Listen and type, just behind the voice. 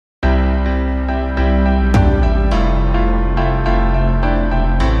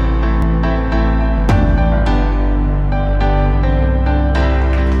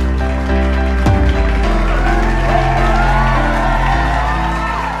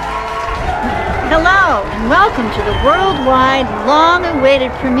Hello and welcome to the worldwide, long-awaited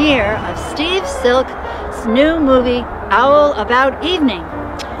premiere of Steve Silk's new movie, Owl About Evening.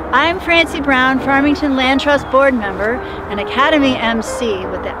 I'm Francie Brown, Farmington Land Trust board member and Academy MC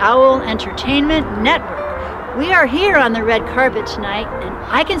with the Owl Entertainment Network. We are here on the red carpet tonight, and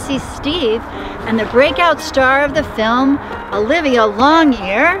I can see Steve and the breakout star of the film, Olivia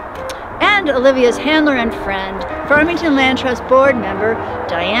Longear, and Olivia's handler and friend, Farmington Land Trust board member,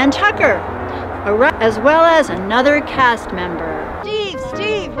 Diane Tucker, as well as another cast member.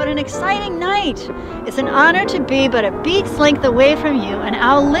 Steve, what an exciting night. It's an honor to be but a beat's length away from you and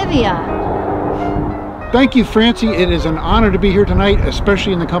Olivia. Thank you, Francie. It is an honor to be here tonight,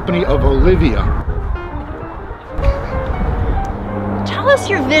 especially in the company of Olivia. Tell us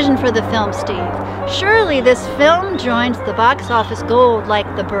your vision for the film, Steve. Surely this film joins the box office gold like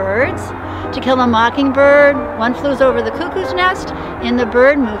The Birds, To Kill a Mockingbird, One Flew Over the Cuckoo's Nest in the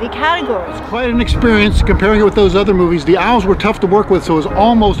bird movie category. It's quite an experience comparing it with those other movies. The owls were tough to work with, so it was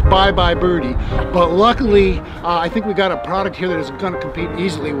almost bye-bye birdie. But luckily, I think we got a product here that is going to compete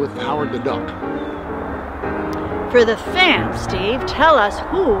easily with Howard the Duck. For the fans, Steve, tell us,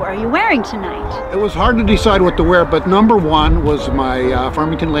 who are you wearing tonight? It was hard to decide what to wear, but number one was my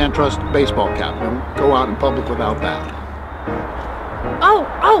Farmington Land Trust baseball cap. I don't go out in public without that.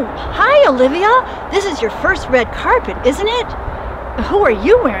 Oh, hi Olivia. This is your first red carpet, isn't it? Who are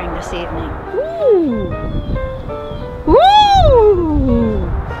you wearing this evening? Ooh!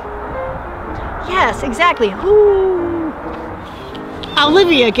 Yes, exactly. Who?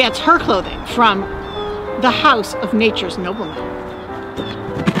 Olivia gets her clothing from the House of Nature's Noblemen.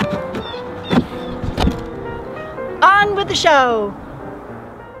 On with the show!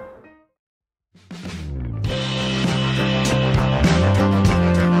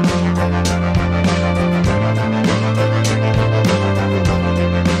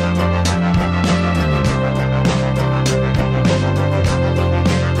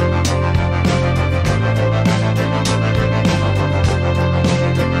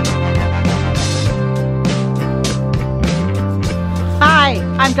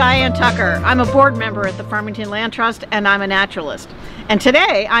 I'm Diane Tucker. I'm a board member at the Farmington Land Trust, and I'm a naturalist. And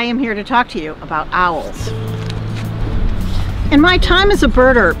today I am here to talk to you about owls. In my time as a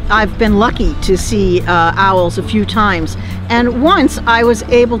birder, I've been lucky to see owls a few times, and once I was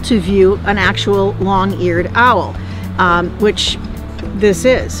able to view an actual long-eared owl, which this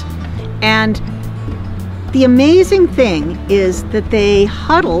is. And the amazing thing is that they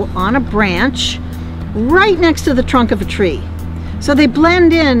huddle on a branch right next to the trunk of a tree. So they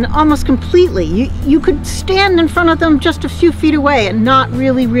blend in almost completely. You could stand in front of them just a few feet away and not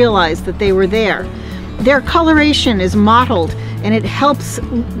really realize that they were there. Their coloration is mottled, and it helps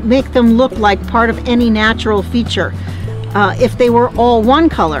make them look like part of any natural feature. If they were all one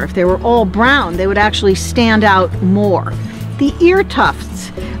color, if they were all brown, they would actually stand out more. The ear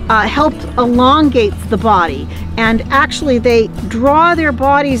tufts help elongate the body, and actually they draw their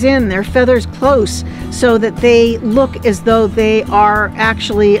bodies in, their feathers close, so that they look as though they are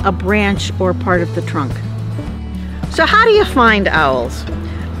actually a branch or part of the trunk. So how do you find owls?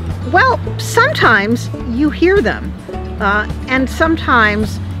 Well, sometimes you hear them, and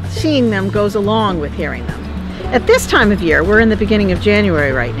sometimes seeing them goes along with hearing them. At this time of year, we're in the beginning of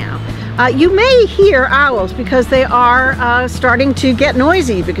January right now, you may hear owls because they are starting to get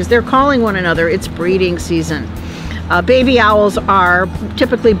noisy because they're calling one another. It's breeding season. Baby owls are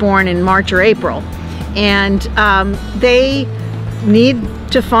typically born in March or April, and they need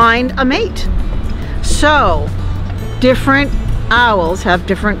to find a mate. So different owls have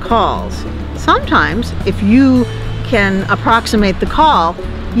different calls. Sometimes if you can approximate the call,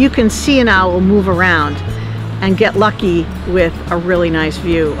 you can see an owl move around and get lucky with a really nice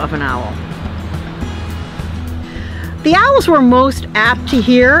view of an owl. The owls we're most apt to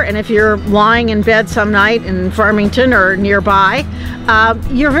hear, and if you're lying in bed some night in Farmington or nearby,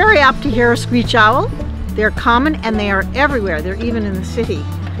 you're very apt to hear a screech owl. They're common and they are everywhere. They're even in the city.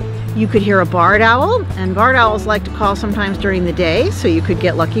 You could hear a barred owl, and barred owls like to call sometimes during the day, so you could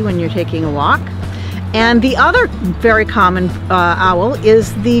get lucky when you're taking a walk. And the other very common owl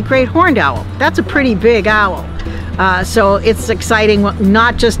is the great horned owl. That's a pretty big owl. So it's exciting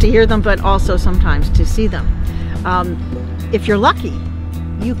not just to hear them, but also sometimes to see them. If you're lucky,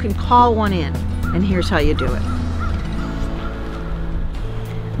 you can call one in, and here's how you do it.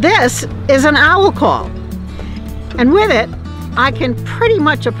 This is an owl call, and with it, I can pretty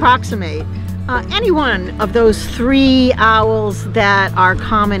much approximate any one of those 3 owls that are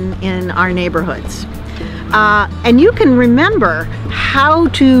common in our neighborhoods. And you can remember how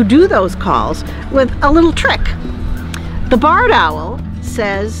to do those calls with a little trick. The barred owl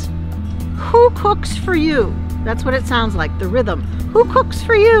says, Who cooks for you? That's what it sounds like, the rhythm. Who cooks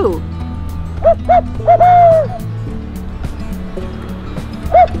for you?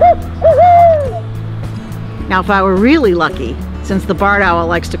 Now, if I were really lucky, since the barred owl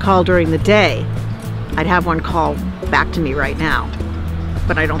likes to call during the day, I'd have one call back to me right now.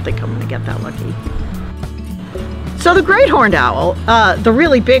 But I don't think I'm gonna get that lucky. So the great horned owl, the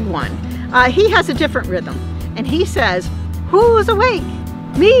really big one, he has a different rhythm. And he says, "Who's awake?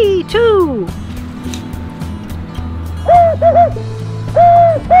 Me too."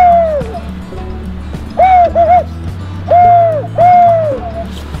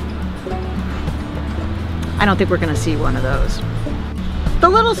 I don't think we're gonna see one of those. The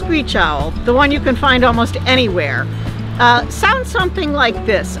little screech owl, the one you can find almost anywhere, sounds something like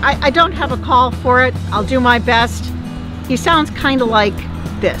this. I don't have a call for it. I'll do my best. He sounds kind of like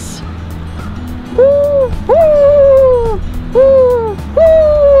this. Woo, woo, woo,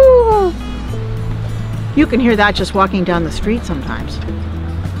 woo. You can hear that just walking down the street sometimes.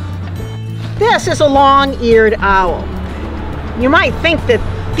 This is a long-eared owl. You might think that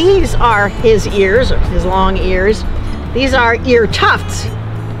these are his ears, or his long ears. These are ear tufts,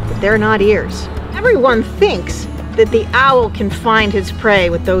 but they're not ears. Everyone thinks that the owl can find his prey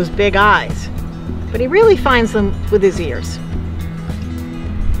with those big eyes, but he really finds them with his ears.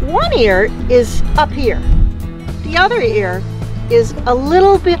 One ear is up here. The other ear is a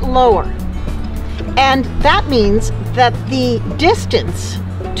little bit lower. And that means that the distance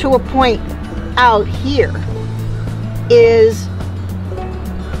to a point out here is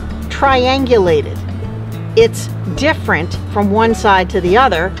triangulated. It's different from one side to the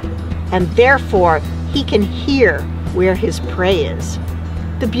other, and therefore he can hear where his prey is.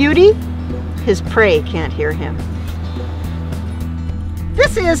 The beauty, his prey can't hear him.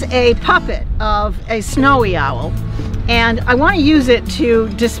 This is a puppet of a snowy owl, and I want to use it to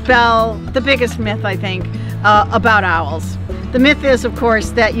dispel the biggest myth, I think, about owls. The myth is, of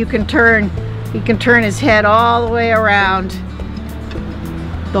course, that he can turn his head all the way around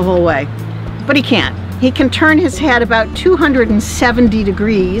the whole way, but he can't. He can turn his head about 270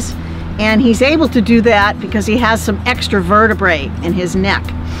 degrees, and he's able to do that because he has some extra vertebrae in his neck.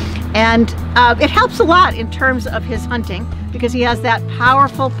 And it helps a lot in terms of his hunting because he has that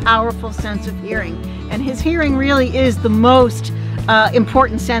powerful, powerful sense of hearing. And his hearing really is the most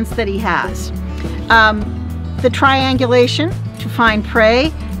important sense that he has. The triangulation to find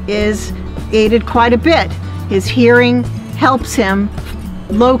prey is aided quite a bit. His hearing helps him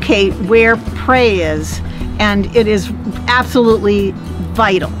locate where prey is, and it is absolutely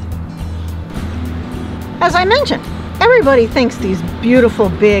vital. As I mentioned, everybody thinks these beautiful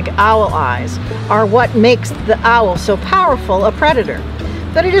big owl eyes are what makes the owl so powerful a predator,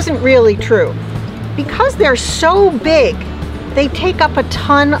 but it isn't really true. Because they're so big, they take up a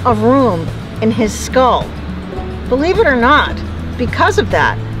ton of room in his skull. Believe it or not, because of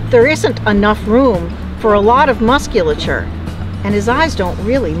that, there isn't enough room for a lot of musculature, and his eyes don't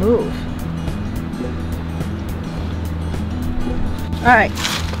really move. All right,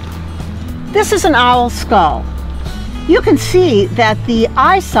 this is an owl's skull. You can see that the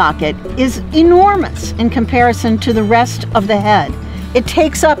eye socket is enormous in comparison to the rest of the head. It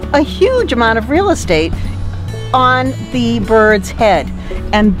takes up a huge amount of real estate on the bird's head,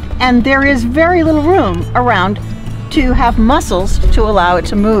 and there is very little room around to have muscles to allow it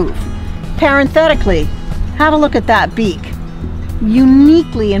to move. Parenthetically, have a look at that beak.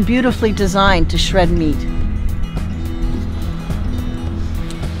 Uniquely and beautifully designed to shred meat.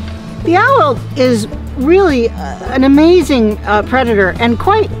 The owl is really an amazing predator, and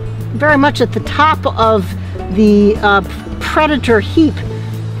quite very much at the top of the predator heap.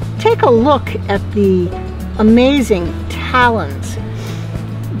 Take a look at the amazing talons.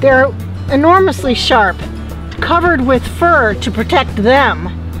 They're enormously sharp, covered with fur to protect them,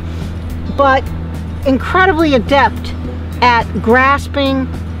 but incredibly adept at grasping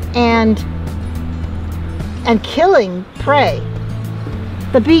and killing prey.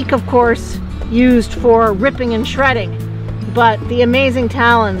 The beak, of course, used for ripping and shredding, but the amazing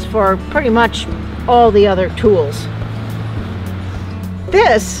talons for pretty much all the other tools.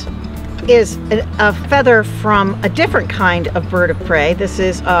 This is a feather from a different kind of bird of prey. This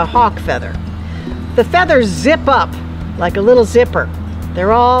is a hawk feather. The feathers zip up like a little zipper.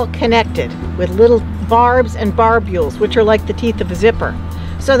 They're all connected with little barbs and barbules, which are like the teeth of a zipper.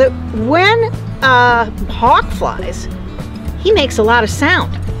 So that when a hawk flies, he makes a lot of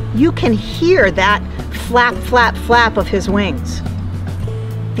sound. You can hear that flap, flap, flap of his wings.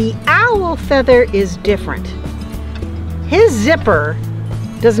 The owl feather is different. His zipper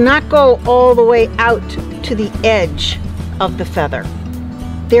does not go all the way out to the edge of the feather.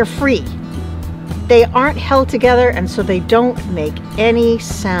 They're free. they aren't held together, and so they don't make any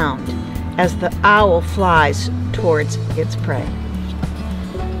sound as the owl flies towards its prey.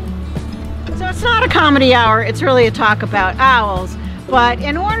 So it's not a comedy hour, it's really a talk about owls. But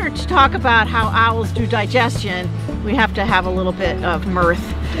in order to talk about how owls do digestion, we have to have a little bit of mirth.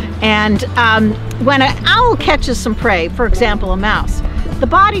 And when an owl catches some prey, for example a mouse, the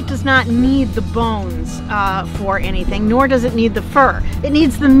body does not need the bones for anything, nor does it need the fur. It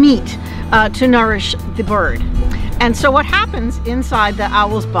needs the meat to nourish the bird. And so what happens inside the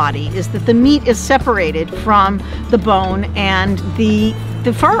owl's body is that the meat is separated from the bone and the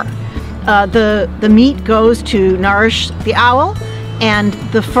fur. The meat goes to nourish the owl, and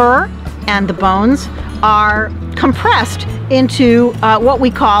the fur and the bones are compressed into what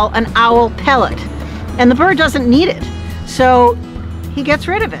we call an owl pellet. And the bird doesn't need it, so he gets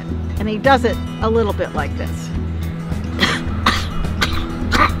rid of it, and he does it a little bit like this.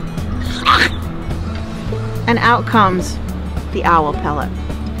 And out comes the owl pellet.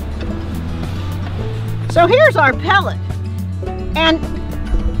 So here's our pellet. And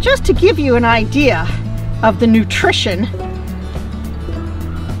just to give you an idea of the nutrition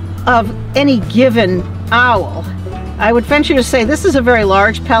of any given owl, I would venture to say this is a very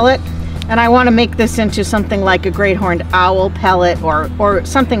large pellet, and I want to make this into something like a great horned owl pellet or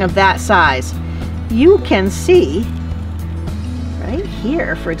something of that size. You can see right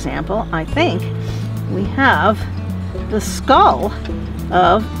here, for example, I think we have the skull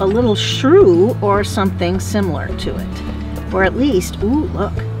of a little shrew or something similar to it. Or at least, ooh,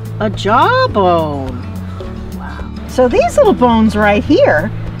 look, a jawbone. Wow. So these little bones right here,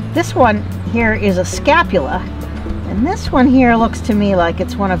 this one here is a scapula, and this one here looks to me like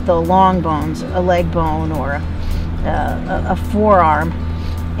it's one of the long bones, a leg bone or a forearm.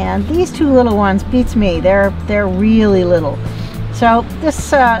 And these two little ones beats me. They're really little. So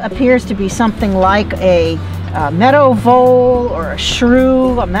this appears to be something like a meadow vole or a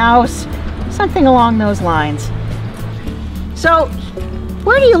shrew, a mouse, something along those lines. So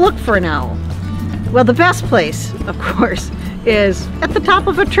where do you look for an owl? Well, the best place, of course, is at the top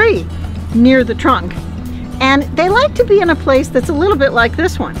of a tree near the trunk. And they like to be in a place that's a little bit like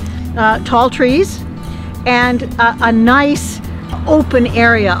this one. Tall trees and a nice open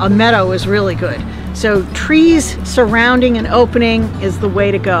area. A meadow is really good. So trees surrounding an opening is the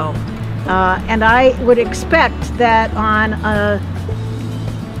way to go. And I would expect that on a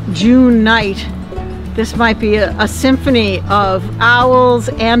June night, this might be a symphony of owls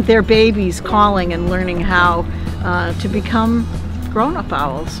and their babies calling and learning how to become grown-up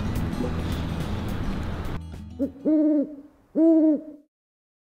owls.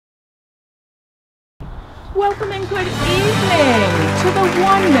 Welcome and good evening to the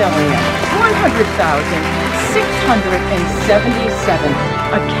 1,100,677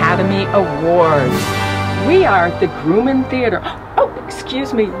 Academy Awards. We are at the Grumman Theater. Oh,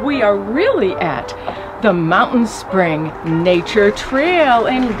 excuse me, we are really at the Mountain Spring Nature Trail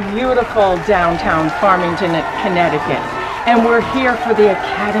in beautiful downtown Farmington, Connecticut. And we're here for the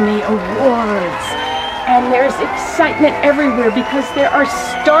Academy Awards. And there's excitement everywhere because there are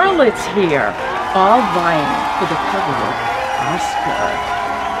starlets here, all vying for the coveted Oscar.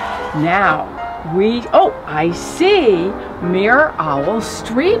 Now, I see Mirror Owl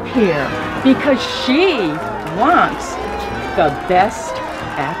Streep here because she wants the Best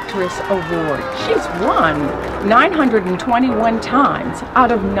Actress Award. She's won 921 times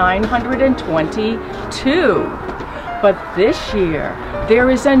out of 922. But this year, there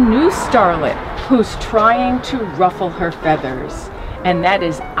is a new starlet who's trying to ruffle her feathers, and that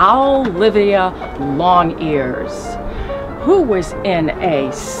is Owlivia Longears, who was in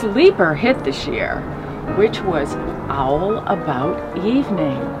a sleeper hit this year, which was Owl About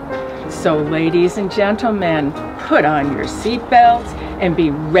Evening. So ladies and gentlemen, put on your seatbelts and be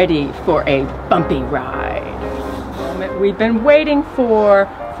ready for a bumpy ride. The moment we've been waiting for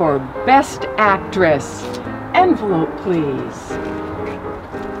Best Actress. Envelope, please.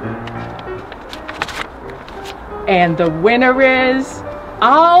 And the winner is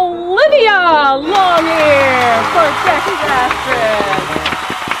Owlivia Longears for Best Actress.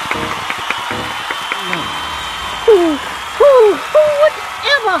 Who would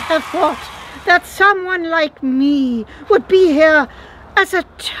ever have thought that someone like me would be here as a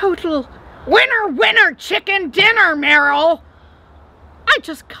total winner chicken dinner, Meryl? I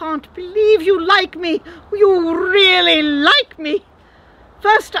just can't believe you like me. You really like me.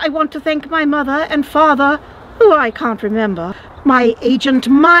 First, I want to thank my mother and father, who I can't remember, my agent,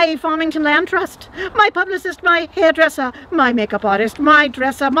 my Farmington Land Trust, my publicist, my hairdresser, my makeup artist, my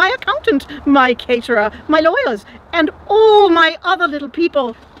dresser, my accountant, my caterer, my lawyers, and all my other little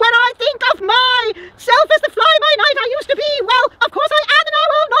people. When I think of myself as the fly-by-night I used to be, well, of course I am an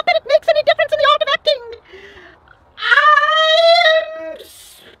owl, not that it makes any difference in the art of acting. I am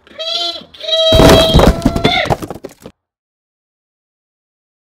speaking!